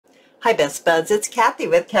Hi Best Buds, it's Cathy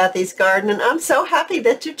with Cathy's Garden, and I'm so happy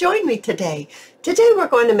that you joined me today. Today we're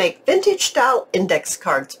going to make vintage style index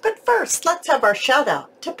cards, but first let's have our shout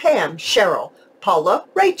out to Pam, Cheryl, Paula,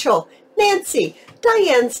 Rachel, Nancy,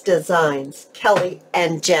 Diane's Designs, Kelly,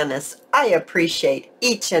 and Janice. I appreciate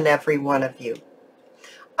each and every one of you.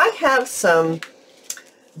 I have some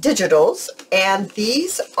digitals, and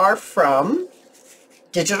these are from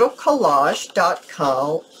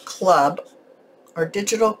digitalcollage.com club or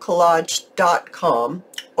digitalcollage.com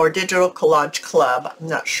or Digital Collage Club. I'm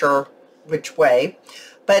not sure which way,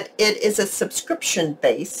 but it is a subscription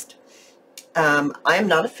based. I am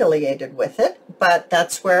not affiliated with it, but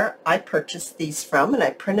that's where I purchased these from, and I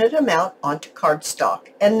printed them out onto cardstock,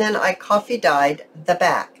 and then I coffee dyed the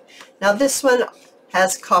back. Now this one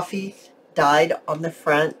has coffee dyed on the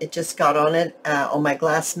front. It just got on it on my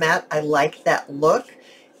glass mat. I like that look,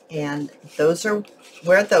 and those are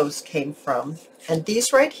where those came from. And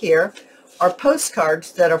these right here are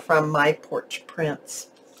postcards that are from my Porch prints.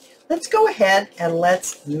 Let's go ahead and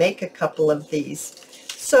let's make a couple of these.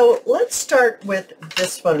 So let's start with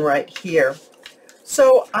this one right here.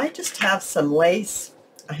 So I just have some lace.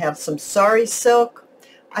 I have some Sari silk.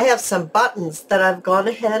 I have some buttons that I've gone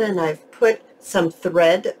ahead and I've put some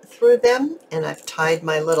thread through them, and I've tied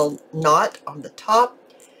my little knot on the top.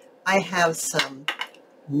 I have some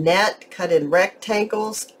net cut in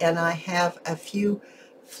rectangles, and I have a few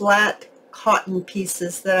flat cotton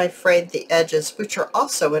pieces that I frayed the edges, which are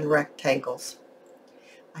also in rectangles.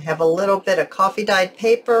 I have a little bit of coffee dyed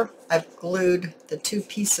paper. I've glued the two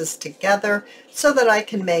pieces together so that I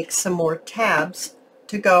can make some more tabs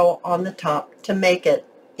to go on the top to make it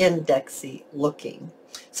indexy looking.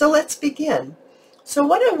 So let's begin. So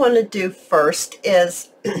what I want to do first is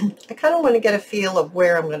I kind of want to get a feel of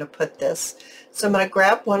where I'm going to put this. So I'm going to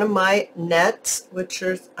grab one of my nets, which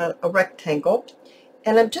is a rectangle,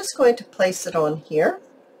 and I'm just going to place it on here.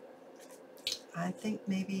 I think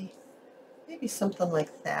maybe something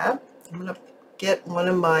like that. I'm going to get one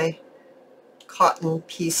of my cotton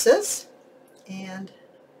pieces, and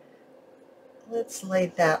let's lay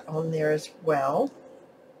that on there as well.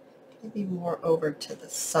 Maybe more over to the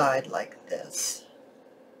side like this.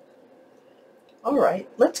 All right,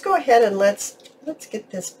 let's go ahead and let's get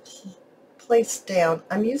this placed down.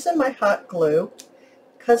 I'm using my hot glue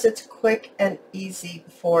because it's quick and easy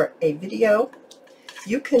for a video.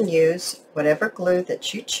 You can use whatever glue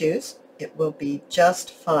that you choose. It will be just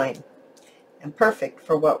fine and perfect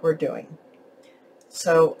for what we're doing.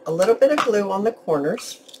 So a little bit of glue on the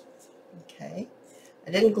corners. Okay, I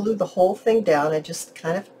didn't glue the whole thing down. I just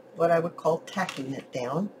kind of what I would call tacking it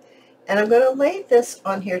down. And I'm going to lay this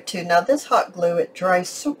on here too. Now this hot glue, it dries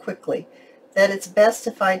so quickly that it's best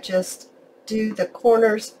if I just do the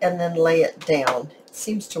corners and then lay it down. It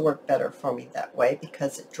seems to work better for me that way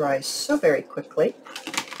because it dries so very quickly.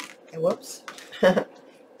 Okay, whoops.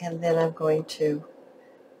 And then I'm going to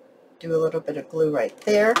do a little bit of glue right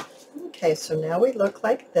there. Okay, so now we look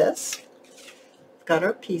like this. We've got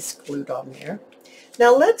our piece glued on there.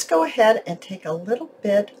 Now let's go ahead and take a little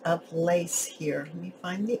bit of lace here. Let me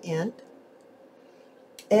find the end.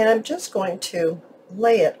 And I'm just going to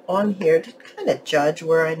lay it on here to kind of judge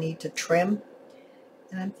where I need to trim.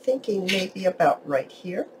 And I'm thinking maybe about right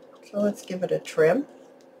here. So let's give it a trim.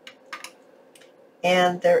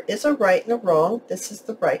 And there is a right and a wrong. This is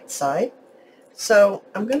the right side. So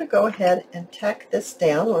I'm going to go ahead and tack this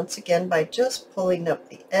down once again by just pulling up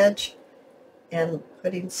the edge and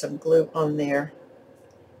putting some glue on there.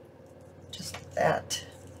 Just like that.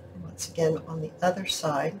 Once again on the other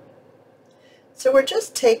side. So we're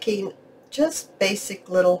just taking just basic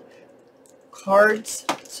little cards.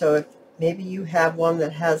 So if maybe you have one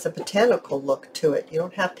that has a botanical look to it, you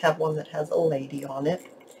don't have to have one that has a lady on it.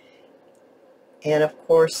 And of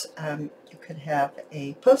course you could have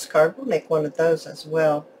a postcard. We'll make one of those as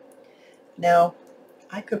well. Now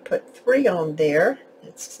I could put 3 on there.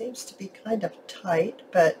 It seems to be kind of tight,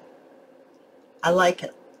 but I like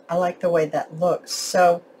it. I like the way that looks.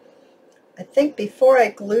 So I think before I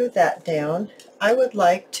glue that down, I would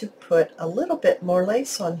like to put a little bit more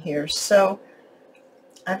lace on here. So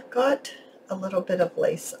I've got a little bit of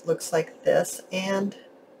lace that looks like this, and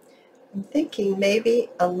I'm thinking maybe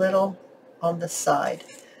a little on the side.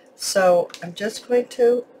 So I'm just going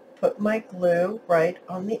to put my glue right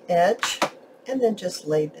on the edge and then just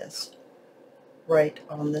lay this right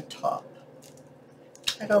on the top.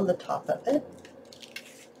 Right on the top of it.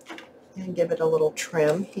 And give it a little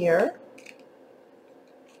trim here,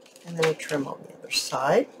 and then a trim on the other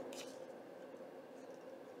side.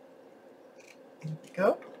 There we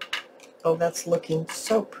go. Oh, that's looking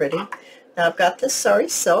so pretty. Now I've got this Sari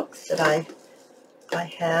silk that I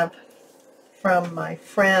have from my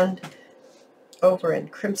friend over in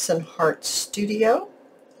Crimson Heart Studio.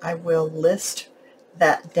 I will list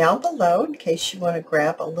that down below in case you want to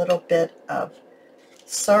grab a little bit of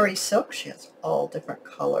Sari silk. She has all different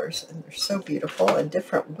colors, and they're so beautiful, and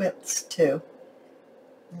different widths too.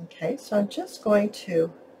 Okay, so I'm just going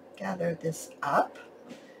to gather this up.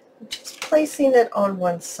 I'm just placing it on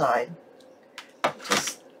one side.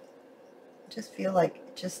 Just feel like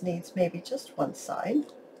it just needs maybe just one side.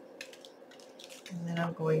 And then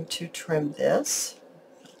I'm going to trim this.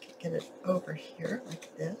 I can get it over here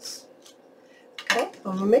like this. Okay,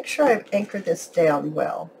 I'm going to make sure I anchor this down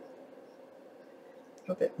well. A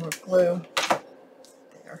little bit more glue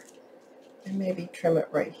there. And maybe trim it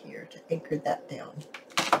right here to anchor that down.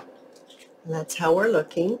 And that's how we're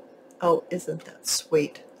looking. Oh, isn't that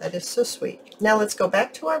sweet? That is so sweet. Now let's go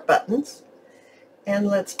back to our buttons. And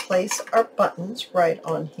let's place our buttons right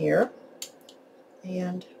on here.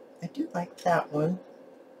 And I do like that one.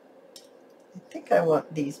 I think I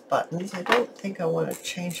want these buttons. I don't think I want to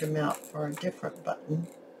change them out for a different button.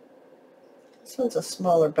 This one's a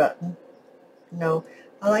smaller button. No,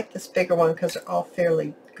 I like this bigger one because they're all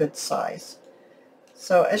fairly good size.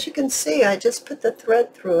 So as you can see, I just put the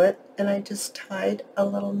thread through it and I just tied a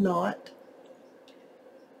little knot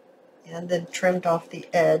and then trimmed off the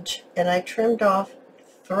edge, and I trimmed off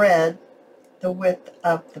thread the width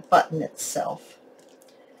of the button itself.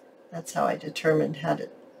 That's how I determined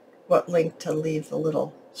what length to leave the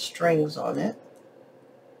little strings on it.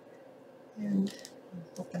 And I'm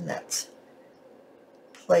hoping that's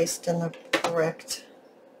placed in the correct,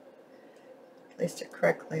 placed it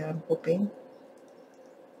correctly, I'm hoping.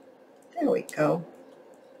 There we go.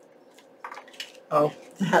 Oh,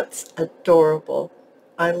 that's adorable.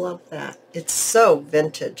 I love that. It's so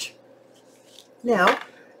vintage. Now,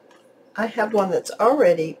 I have one that's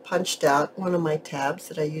already punched out, one of my tabs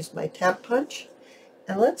that I used my tab punch.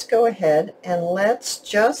 And let's go ahead and let's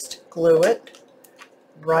just glue it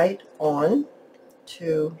right on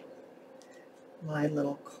to my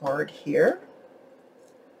little card here.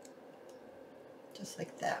 Just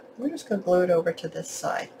like that. We're just going to glue it over to this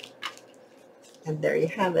side. And there you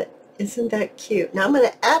have it. Isn't that cute? Now I'm going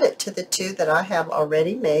to add it to the two that I have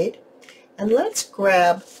already made. And let's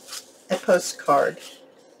grab a postcard.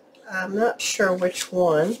 I'm not sure which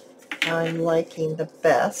one I'm liking the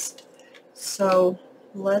best. So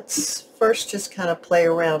let's first just kind of play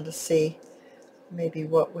around to see maybe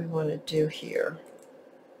what we want to do here.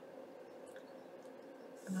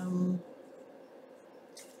 I'm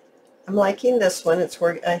liking this one. It's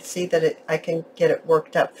where I see that I can get it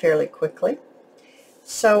worked up fairly quickly.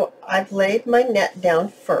 So I've laid my net down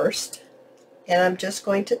first, and I'm just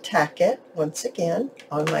going to tack it once again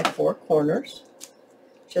on my four corners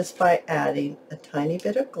just by adding a tiny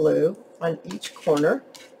bit of glue on each corner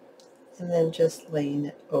and then just laying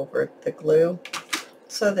it over the glue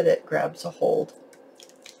so that it grabs a hold.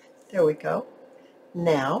 There we go.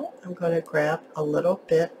 Now I'm going to grab a little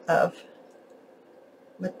bit of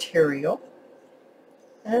material,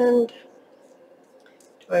 and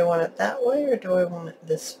do I want it that way or do I want it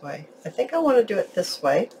this way? I think I want to do it this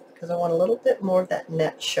way because I want a little bit more of that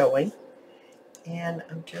net showing. And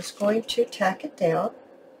I'm just going to tack it down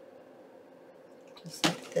just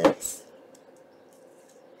like this.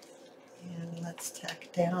 And let's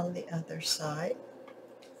tack down the other side.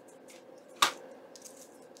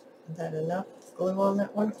 Is that enough glue on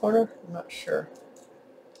that one corner? I'm not sure.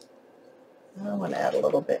 I want to add a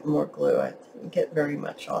little bit more glue. I didn't get very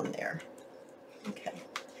much on there. Okay.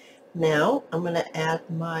 Now I'm going to add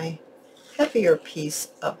my heavier piece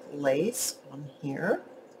of lace on here.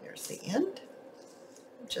 There's the end.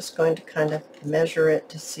 I'm just going to kind of measure it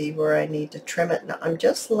to see where I need to trim it. Now I'm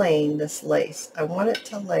just laying this lace. I want it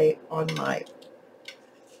to lay on my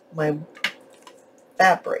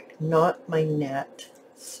fabric, not my net.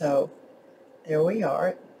 So there we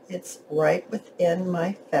are. It's right within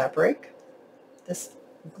my fabric. This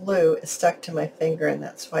glue is stuck to my finger, and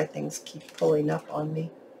that's why things keep pulling up on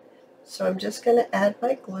me. So I'm just going to add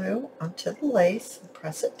my glue onto the lace and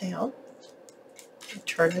press it down and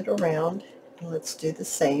turn it around, and let's do the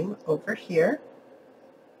same over here.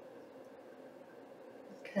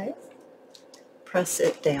 Okay, press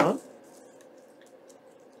it down.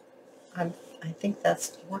 I think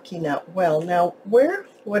that's working out well. Now, where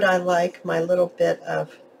would I like my little bit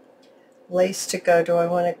of lace to go? Do I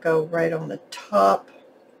want it to go right on the top?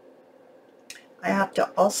 I have to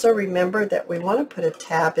also remember that we want to put a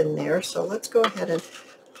tab in there, so let's go ahead and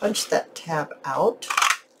punch that tab out,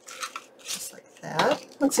 just like that.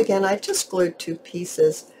 Once again, I just glued two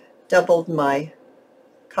pieces, doubled my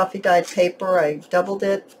coffee dyed paper. I doubled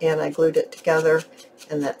it and I glued it together,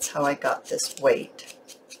 and that's how I got this weight.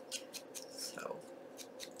 So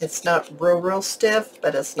it's not real stiff,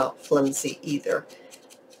 but it's not flimsy either.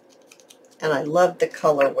 And I love the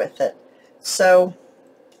color with it. So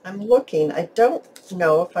I'm looking, I don't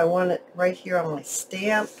know if I want it right here on my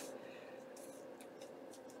stamp.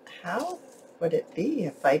 How would it be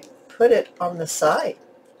if I put it on the side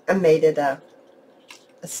and made it a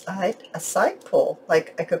side pull?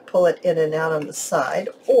 Like I could pull it in and out on the side,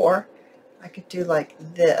 or I could do like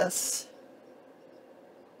this.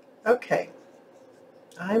 Okay,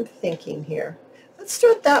 I'm thinking here. Let's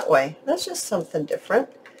do it that way. That's just something different.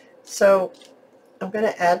 So I'm going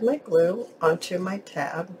to add my glue onto my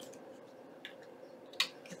tab.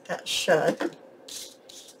 Get that shut.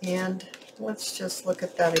 And let's just look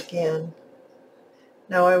at that again.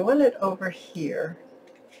 Now I want it over here,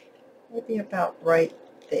 maybe about right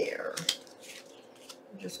there.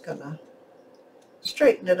 I'm just going to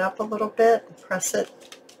straighten it up a little bit and press it.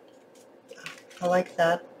 I like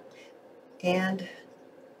that. And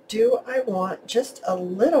do I want just a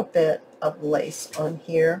little bit of lace on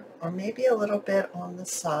here, or maybe a little bit on the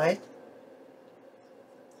side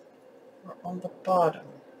or on the bottom?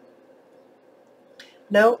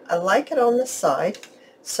 No, I like it on the side.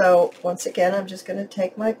 So once again, I'm just going to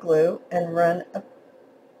take my glue and run a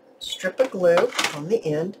strip of glue on the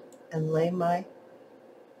end and lay my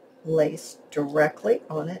lace directly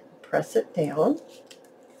on it, press it down.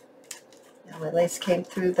 Now my lace came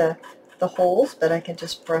through the holes, but I can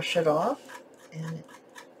just brush it off and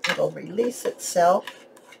it'll release itself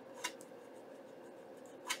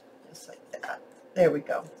just like that. There we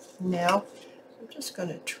go. Now I'm just going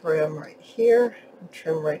to trim right here.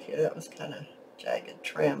 Trim right here. That was kind of jagged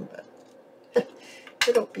trim, but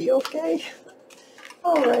it'll be okay.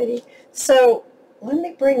 Alrighty, so let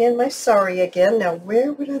me bring in my Sari again. Now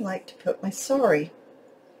where would I like to put my Sari?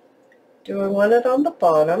 Do I want it on the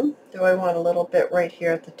bottom? Do I want a little bit right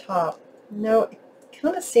here at the top? No, it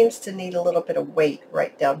kind of seems to need a little bit of weight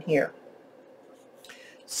right down here.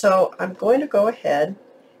 So I'm going to go ahead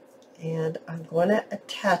and I'm going to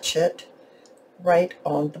attach it right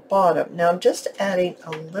on the bottom. Now I'm just adding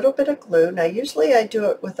a little bit of glue. Now usually I do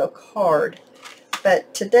it with a card,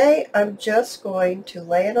 but today I'm just going to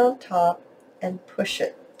lay it on top and push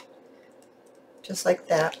it just like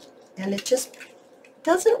that. And it just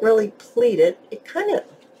doesn't really pleat it. It kind of,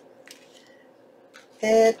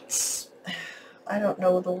 I don't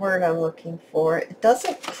know the word I'm looking for. It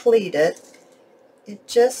doesn't pleat it.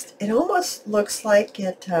 It almost looks like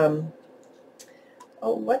it, oh,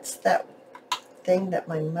 what's that thing that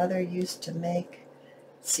my mother used to make?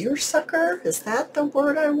 Seersucker? Is that the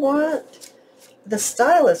word I want? The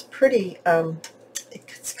style is pretty,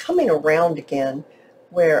 it's coming around again,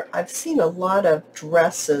 where I've seen a lot of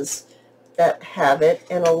dresses that have it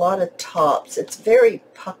and a lot of tops. It's very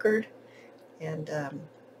puckered, and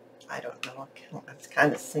I don't know, it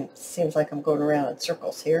kind of seems like I'm going around in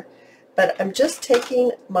circles here, but I'm just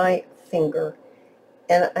taking my finger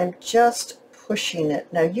and I'm just pushing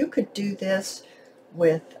it. Now you could do this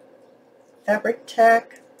with fabric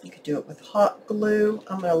tack, you could do it with hot glue.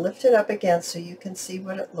 I'm going to lift it up again so you can see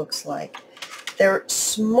what it looks like. They're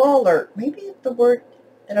smaller, maybe the word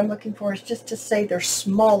that I'm looking for is just to say they're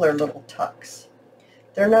smaller little tucks.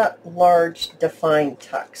 They're not large defined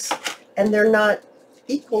tucks, and they're not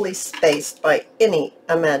equally spaced by any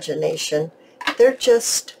imagination. They're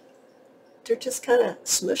just kind of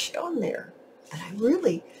smushed on there, and I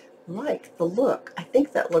really like the look. I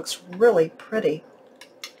think that looks really pretty.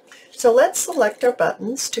 So let's select our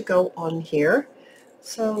buttons to go on here.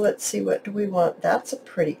 So let's see, what do we want? That's a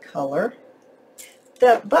pretty color.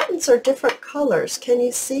 The buttons are different colors. Can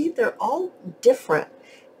you see? They're all different,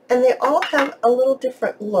 and they all have a little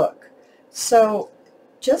different look. So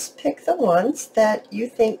just pick the ones that you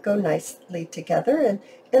think go nicely together,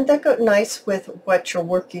 and that go nice with what you're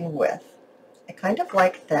working with. I kind of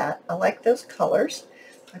like that. I like those colors.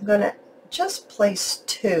 I'm going to just place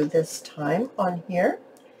 2 this time on here,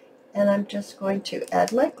 and I'm just going to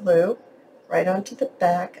add my glue right onto the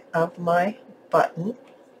back of my button,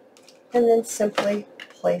 and then simply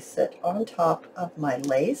place it on top of my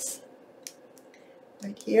lace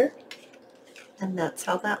right here, and that's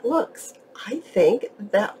how that looks. I think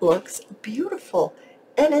that looks beautiful,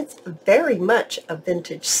 and it's very much a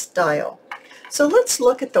vintage style. So let's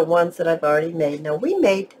look at the ones that I've already made. Now we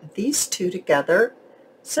made these 2 together.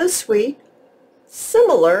 So sweet,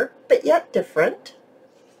 similar, but yet different.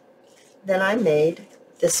 Then I made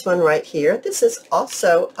this one right here. This is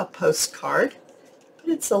also a postcard, but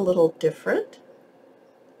it's a little different.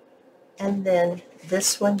 And then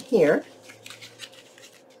this one here.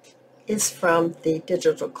 is from the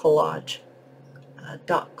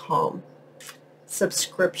digitalcollage.com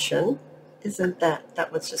subscription. Isn't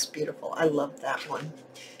that was just beautiful. I love that one.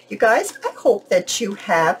 You guys, I hope that you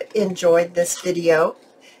have enjoyed this video,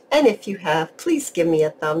 and if you have, please give me a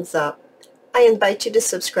thumbs up. I invite you to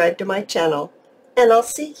subscribe to my channel, and I'll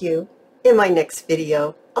see you in my next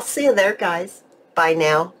video. I'll see you there, guys. Bye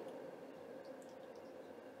now.